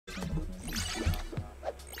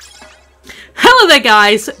Hello there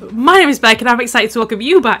guys, my name is Beck and I'm excited to welcome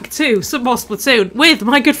you back to some more Splatoon with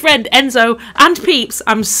my good friend Enzo and Peeps.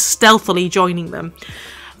 I'm stealthily joining them.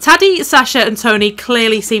 Taddy, Sasha and Tony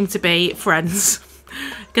clearly seem to be friends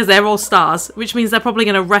because they're all stars, which means they're probably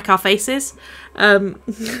going to wreck our faces.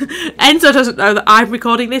 Enzo doesn't know that I'm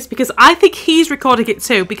recording this because I think he's recording it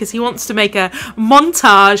too because he wants to make a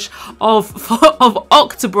montage of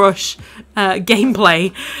Octobrush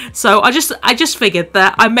gameplay. So I just figured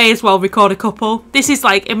that I may as well record a couple. This is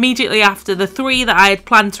like immediately after the 3 that I had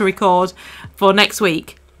planned to record for next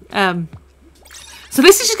week. So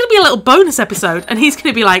this is just going to be a little bonus episode and he's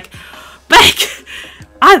going to be like, Beck,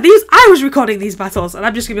 I was recording these battles, and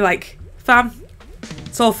I'm just going to be like, fam,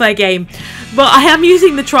 it's all fair game. But I am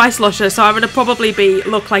using the Tri-Slosher, so I'm going to probably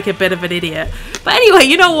look like a bit of an idiot. But anyway,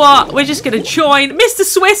 you know what? We're just going to join Mr.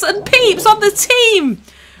 Swiss and Peeps on the team.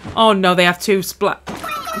 Oh no, they have 2 splat.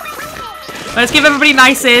 Let's give everybody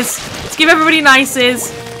nices. Let's give everybody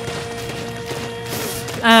nices.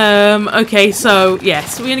 Okay, so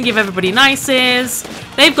yes, we're going to give everybody nices.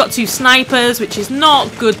 They've got 2 snipers, which is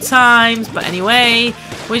not good times. But anyway,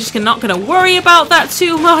 we're just not going to worry about that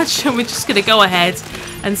too much. And we're just going to go ahead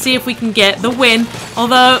and see if we can get the win.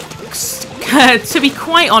 Although, to be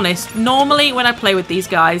quite honest, normally when I play with these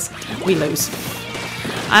guys, we lose.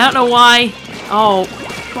 I don't know why. Oh,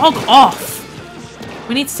 bog off.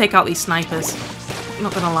 We need to take out these snipers. I'm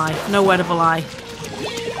not going to lie. No word of a lie.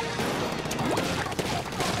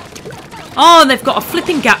 Oh, and they've got a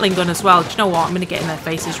flipping Gatling gun as well. Do you know what? I'm going to get in their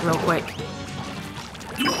faces real quick.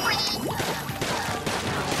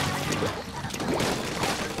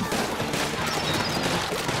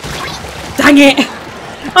 Dang it!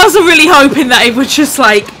 I was really hoping that it would just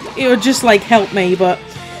like help me, but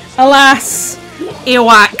alas,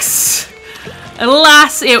 earwax.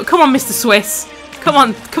 Alas, come on, Mr. Swiss. Come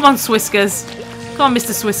on, Swiskers. Come on,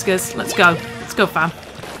 Mr. Swiskers. Let's go. Let's go, fam.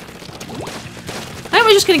 I think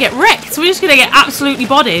we're just gonna get wrecked. We're just gonna get absolutely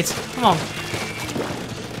bodied. Come on.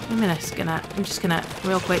 I'm just gonna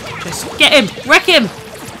real quick just get him, wreck him.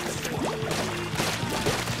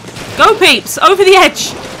 Go, Peeps, over the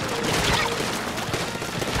edge.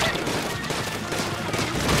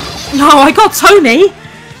 No, I got Tony.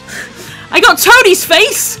 I got Tony's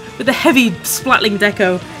face with the heavy splatling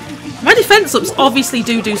deco. My defense ups obviously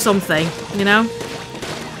do something, you know.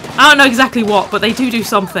 I don't know exactly what, but they do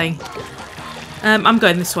something. I'm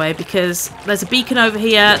going this way because there's a beacon over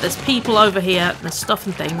here, there's people over here, there's stuff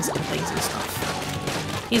and things and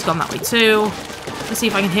stuff. He's gone that way too. Let's see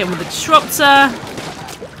if I can hit him with a disruptor.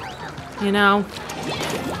 You know.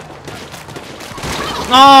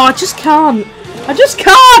 Oh, I just can't. I just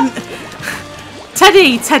can't!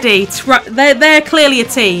 Teddy, they're clearly a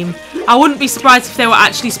team. I wouldn't be surprised if they were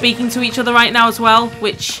actually speaking to each other right now as well,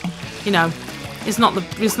 which, you know, is not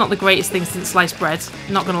the greatest thing since sliced bread.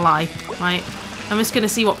 Not gonna lie, right? I'm just gonna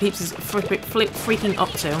see what Peeps is freaking up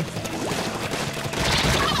to.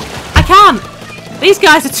 I can't! These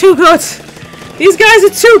guys are too good! These guys are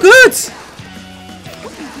too good!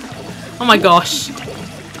 Oh my gosh.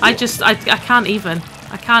 I can't even.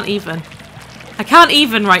 I can't even. I can't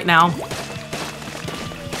even right now.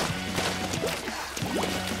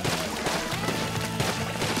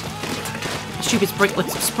 Stupid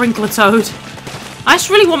sprinkler toad. I just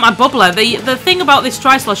really want my bubbler. The thing about this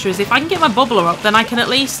Tri-Slosher is if I can get my bubbler up, then I can at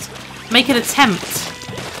least make an attempt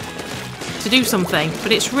to do something.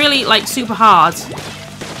 But it's really like super hard.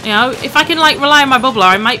 You know, if I can like rely on my bubbler,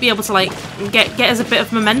 I might be able to like get us a bit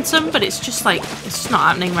of momentum. But it's just like it's just not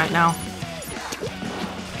happening right now.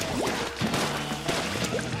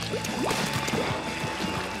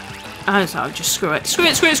 Oh, so just screw it. Screw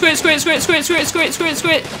it.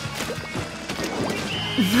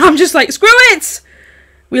 I'm just like, screw it!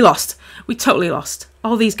 We lost. We totally lost.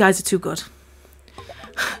 All these guys are too good.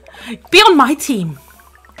 Be on my team.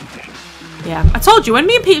 Yeah, I told you, when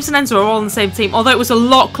me and Peeps and Enzo are all on the same team, although it was a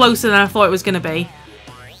lot closer than I thought it was going to be.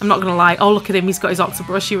 I'm not going to lie. Oh, look at him. He's got his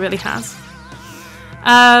Octobrush. He really has.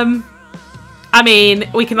 I mean,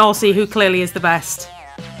 we can all see who clearly is the best.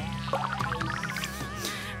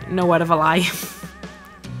 No word of a lie.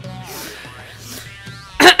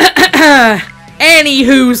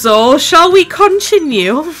 Anywhoozle, shall we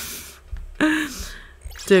continue?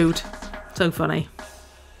 Dude, so funny.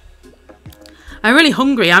 I'm really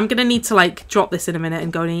hungry. I'm gonna need to like drop this in a minute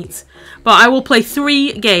and go and eat. But I will play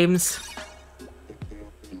 3 games.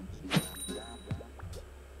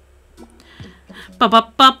 I'm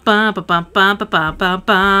loving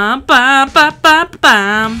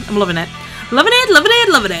it. Loving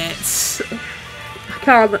it.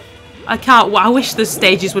 I can't. I wish the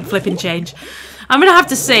stages would flip and change. I'm gonna have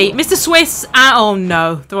to see. Mr. Swiss, oh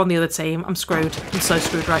no, they're on the other team. I'm screwed. I'm so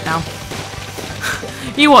screwed right now.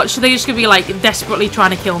 You watch, they're just gonna be like desperately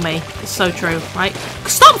trying to kill me. It's so true, right?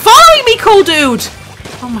 Stop following me, cool dude!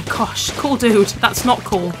 Oh my gosh, cool dude. That's not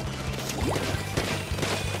cool.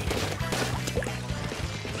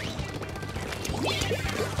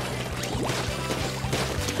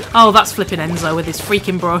 Oh, that's flipping Enzo with his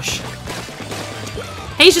freaking brush.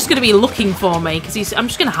 He's just going to be looking for me because he's. I'm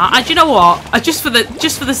just going to. Do you know what? Just for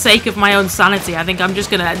the sake of my own sanity, I think I'm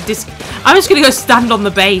just going to. I'm just going to go stand on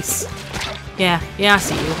the base. Yeah, I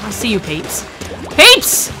see you. I see you, peeps.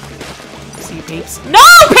 Peeps! I see you, peeps. No,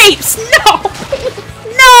 peeps! No!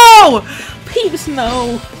 No! Peeps,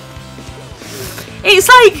 no. It's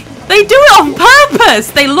like they do it on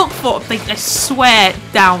purpose. They look for. I swear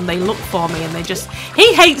down. They look for me and they just.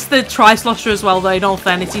 He hates the Tri-Slosher as well, though. In all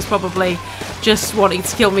fairness, he's probably just wanting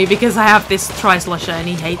to kill me because I have this Tri-Slosher and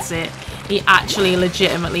he hates it. He actually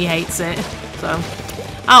legitimately hates it. So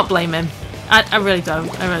I don't blame him. I really don't.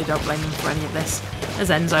 I really don't blame him for any of this. There's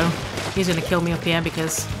Enzo. He's going to kill me up here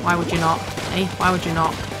because why would you not? Eh? Why would you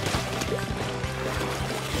not?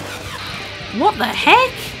 What the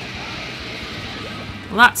heck?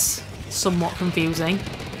 Well, that's somewhat confusing.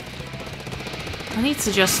 I need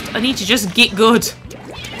to just get good.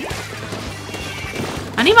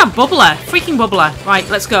 I need my bubbler. Freaking bubbler. Right,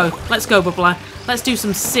 let's go. Let's go, bubbler. Let's do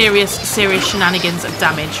some serious shenanigans of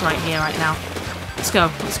damage right here, right now. Let's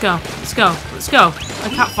go. Let's go. Let's go. Let's go. I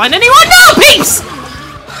can't find anyone. No, peeps!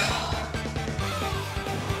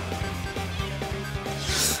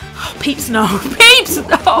 Oh, peeps, no. Peeps,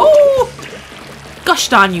 no! Gosh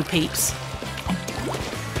darn you, peeps.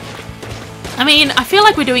 I mean, I feel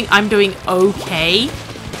like I'm doing okay.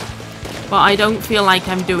 But I don't feel like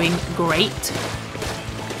I'm doing great.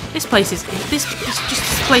 This place is hideous.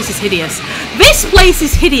 This place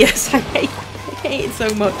is hideous. I hate it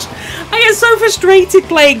so much. I get so frustrated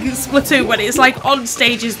playing Splatoon when it's like on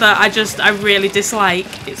stages that I really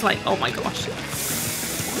dislike. It's like, oh my gosh.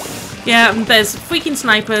 Yeah, there's freaking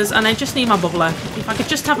snipers and I just need my bubbler. If I could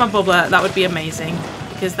just have my bubbler, that would be amazing.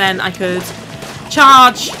 Because then I could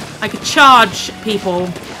charge people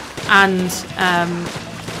and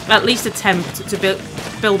at least attempt to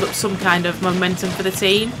build up some kind of momentum for the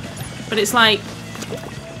team. But it's like,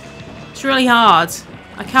 it's really hard.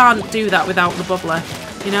 I can't do that without the bubbler,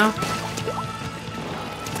 you know?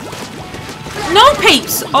 No,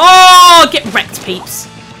 peeps! Oh, get wrecked, peeps.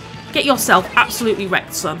 Get yourself absolutely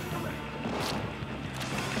wrecked, son.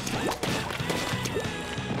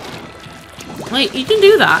 Wait, you can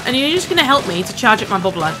do that, and you're just gonna help me to charge up my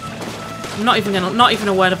bubbler. I'm not even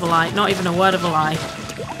a word of a lie. Not even a word of a lie.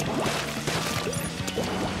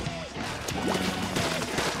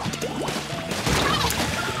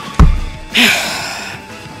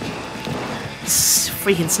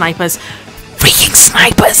 Freaking snipers. Freaking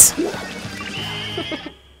snipers!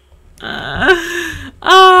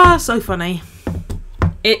 So funny.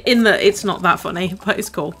 It's not that funny, but it's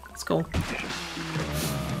cool. It's cool.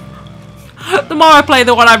 The more I play,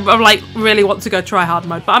 the more I'm like, really want to go try hard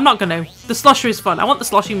mode, but I'm not gonna. The slosher is fun. I want the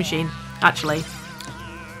sloshing machine, actually.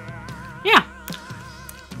 Yeah.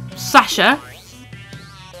 Sasha.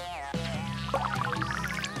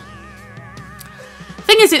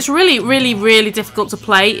 Thing is, it's really difficult to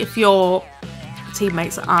play if your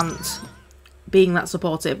teammates aren't being that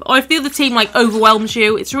supportive, or if the other team like overwhelms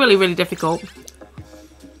you. It's really difficult.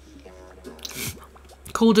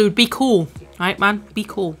 Cool dude, be cool, right, man? Be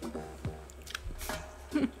cool.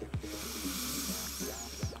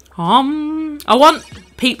 I want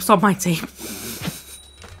peeps on my team.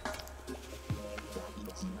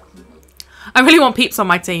 I really want peeps on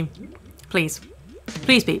my team. Please.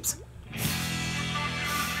 Please, peeps.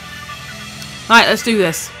 Right, let's do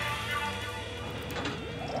this.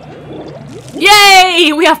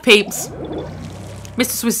 Yay! We have peeps.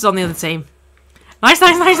 Mr. Swiss is on the other team. Nice.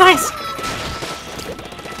 Nice.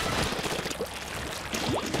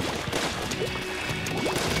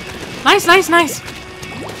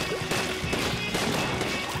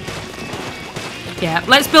 Yeah,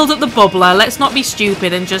 let's build up the bubbler. Let's not be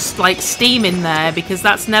stupid and just like steam in there, because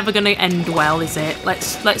that's never going to end well, is it?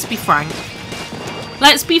 Let's be frank.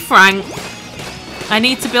 Let's be frank. I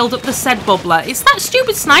need to build up the said bubbler. It's that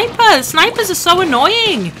stupid sniper. Snipers are so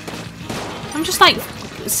annoying. I'm just like,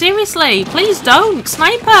 seriously, please don't.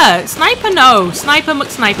 Sniper. Sniper, no. Sniper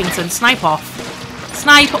McSnipington. Snipe off.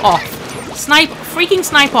 Snipe off. Freaking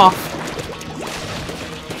snipe off.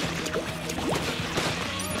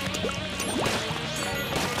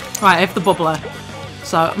 Right, I have the bubbler.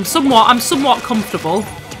 So I'm somewhat comfortable.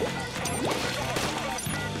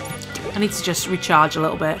 I need to just recharge a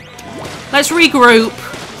little bit. Let's regroup.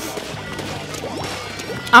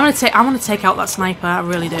 I want to take out that sniper. I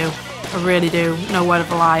really do. I really do. No word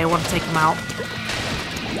of a lie. I want to take him out.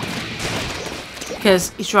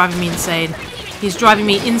 Because he's driving me insane. He's driving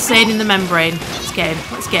me insane in the membrane. Let's get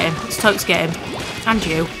him. Let's get him. Let's totes get him. And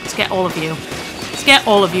you. Let's get all of you. Let's get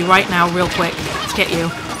all of you right now, real quick. Let's get you.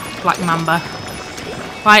 Black Mamba.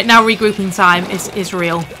 Right, now regrouping time is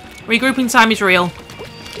real. Regrouping time is real.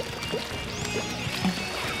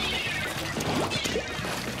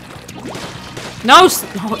 No!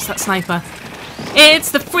 Oh, it's that sniper.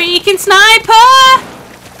 It's the freaking sniper!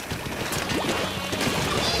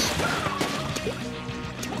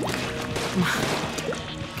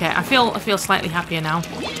 Okay, I feel slightly happier now.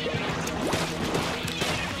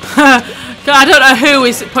 I don't know who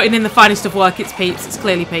is putting in the finest of work. It's Peeps. It's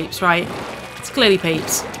clearly Peeps, right? It's clearly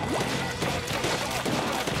Peeps.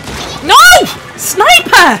 No!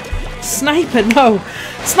 Sniper! Sniper, no.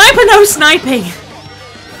 Sniper, no sniping.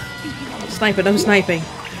 Sniper, no sniping.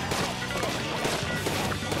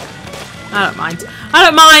 I don't mind. I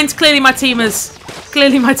don't mind. Clearly my team is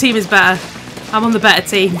better. I'm on the better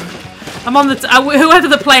team. I'm on the whoever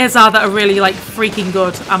the players are that are really like freaking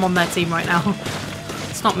good. I'm on their team right now.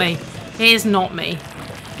 It's not me. It is not me.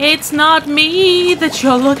 It's not me that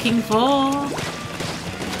you're looking for.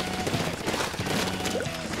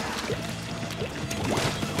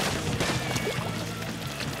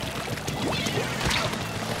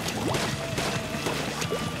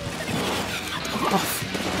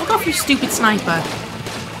 Look off, you stupid sniper.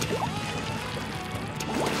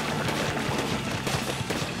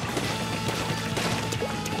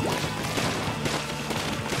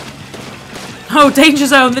 Oh, danger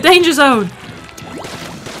zone! The danger zone!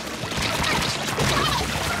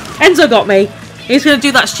 Enzo got me. He's going to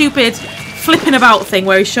do that stupid flipping about thing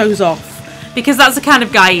where he shows off. Because that's the kind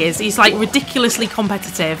of guy he is. He's like ridiculously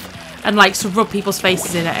competitive and likes to rub people's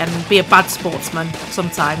faces in it and be a bad sportsman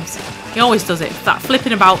sometimes. He always does it. That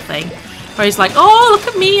flipping about thing where he's like, oh, look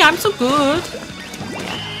at me, I'm so good.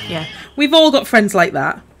 Yeah. We've all got friends like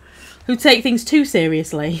that who take things too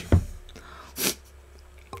seriously.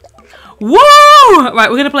 Woo!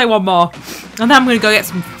 Right, we're going to play one more. And then I'm going to go get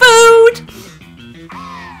some food.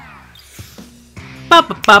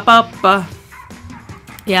 Ba-ba-ba-ba-ba.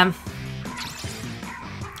 Yeah.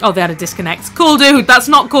 Oh, they had a disconnect. Cool, dude. That's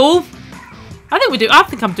not cool. I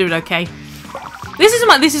think I'm doing okay.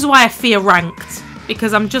 This is why I fear ranked.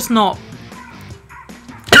 Because I'm just not...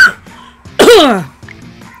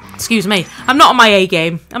 Excuse me. I'm not on my A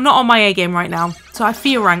game. I'm not on my A game right now. So I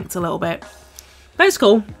fear ranked a little bit. But it's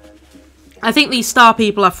cool. I think these star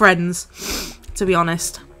people are friends, to be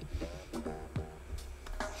honest.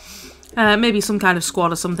 Maybe some kind of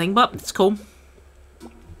squad or something, but it's cool.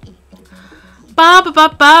 Ba ba ba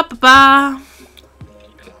ba ba ba.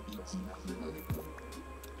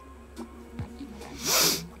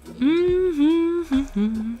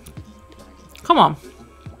 Come on.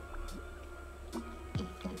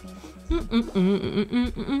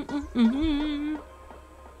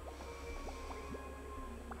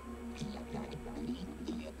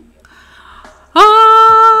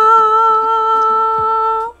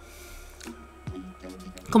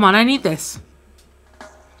 Come on, I need this.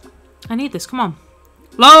 I need this, come on.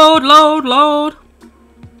 Load, load, load.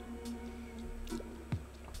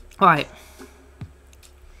 Alright.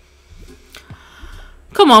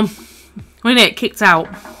 Come on. We need it kicked out.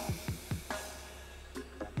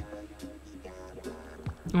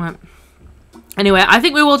 Alright. Anyway, I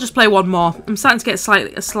think we will just play one more. I'm starting to get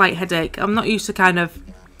a slight headache. I'm not used to kind of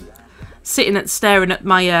staring at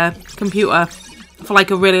my computer for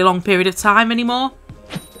like a really long period of time anymore.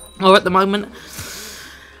 Or at the moment.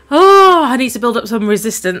 Oh, I need to build up some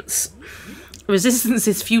resistance. Resistance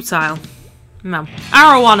is futile. No.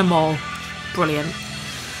 Arowana Mall. Brilliant.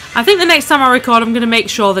 I think the next time I record, I'm going to make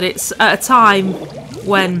sure that it's at a time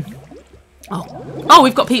when... Oh,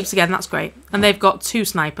 we've got Peeps again. That's great. And they've got 2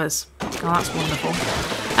 snipers. Oh, that's wonderful.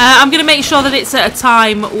 I'm going to make sure that it's at a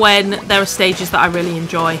time when there are stages that I really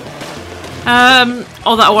enjoy. Or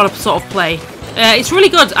that I want to sort of play. It's really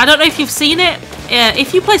good. I don't know if you've seen it.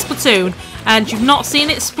 If you play Splatoon and you've not seen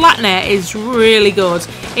it, Splatnet is really good.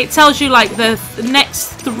 It tells you like the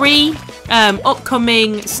next 3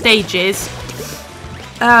 upcoming stages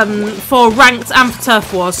for ranked and for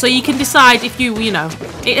turf wars, so you can decide if you know.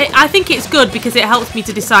 I think it's good because it helps me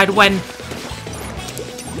to decide when,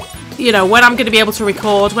 when I'm going to be able to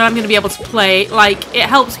record, when I'm going to be able to play. Like, it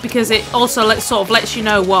helps because it also lets you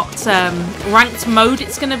know what ranked mode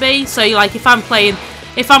it's going to be. So, like, if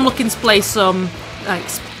I'm looking to play some like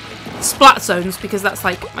Splat Zones, because that's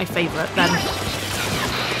like my favourite, then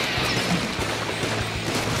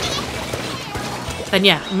then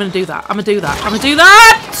yeah, I'm gonna do that. I'm gonna do that. I'm gonna do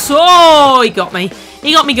that! Oh, he got me.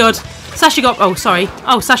 He got me good. Sasha got... Oh, sorry.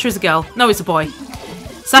 Oh, Sasha is a girl. No, it's a boy.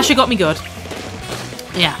 Sasha got me good.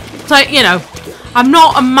 Yeah. So, you know, I'm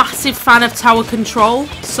not a massive fan of tower control,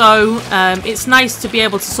 so it's nice to be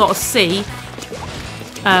able to sort of see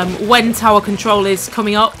when tower control is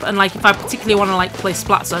coming up, and like if I particularly want to like play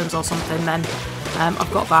splat zones or something, then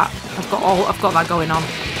I've got that. I've got that going on.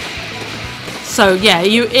 So yeah,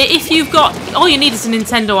 if you've got, all you need is a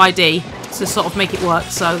Nintendo ID to sort of make it work.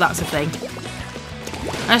 So that's the thing.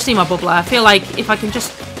 I just need my bubbler. I feel like if I can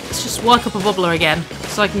let's just work up a bubbler again,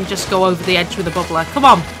 so I can just go over the edge with a bubbler. Come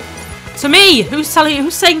on, to me. Who's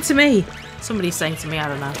saying to me? Somebody's saying to me. I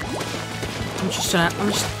don't know.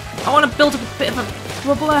 I want to build up a bit of a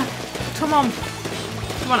bubbler. Come on.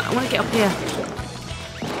 Come on. I want to get up here.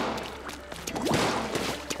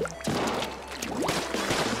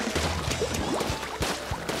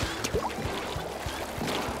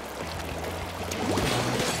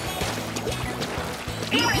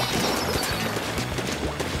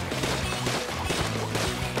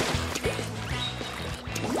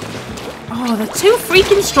 Oh, they're two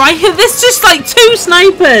freaking strikers. There's just like two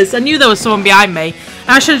snipers. I knew there was someone behind me.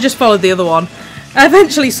 I should have just followed the other one.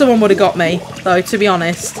 Eventually someone would have got me, though, to be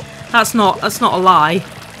honest. That's not a lie.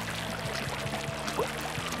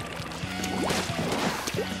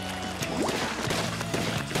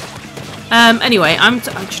 Anyway,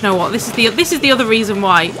 do you know what? This is the other reason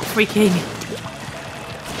why freaking...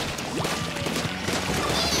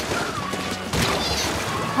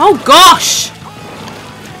 Oh gosh!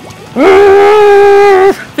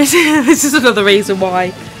 This is another reason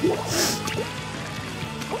why.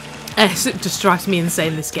 It just drives me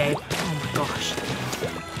insane, this game. Oh my gosh.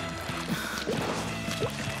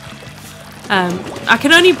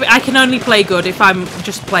 I can only play good if I'm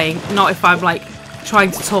just playing, not if I'm like trying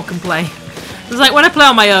to talk and play. It's like when I play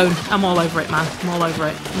on my own, I'm all over it, man. I'm all over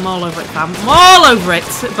it. I'm all over it, fam. I'm all over it,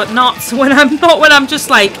 but not when I'm just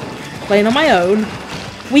like playing on my own.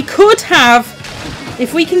 We could have,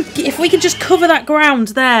 if we can just cover that ground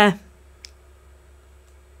there.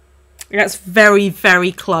 That's very,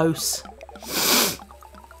 very close.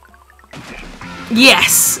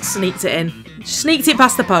 Yes! Sneaked it in. Sneaked it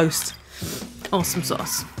past the post. Awesome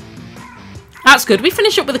sauce. That's good. We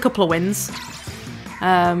finished up with a couple of wins.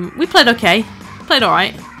 We played okay. Played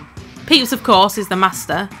alright. Peeps, of course, is the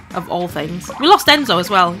master of all things. We lost Enzo as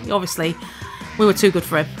well, obviously. We were too good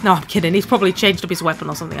for him. No, I'm kidding. He's probably changed up his weapon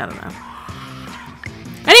or something. I don't know.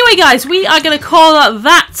 Anyway, guys, we are going to call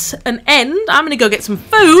that an end. I'm going to go get some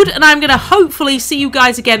food, and I'm going to hopefully see you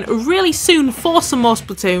guys again really soon for some more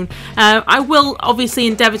Splatoon. I will obviously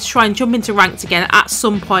endeavour to try and jump into ranked again at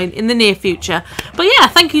some point in the near future. But yeah,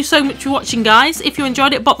 thank you so much for watching, guys. If you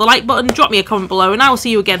enjoyed it, pop the like button, drop me a comment below, and I will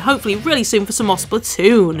see you again hopefully really soon for some more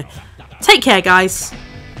Splatoon. Take care, guys.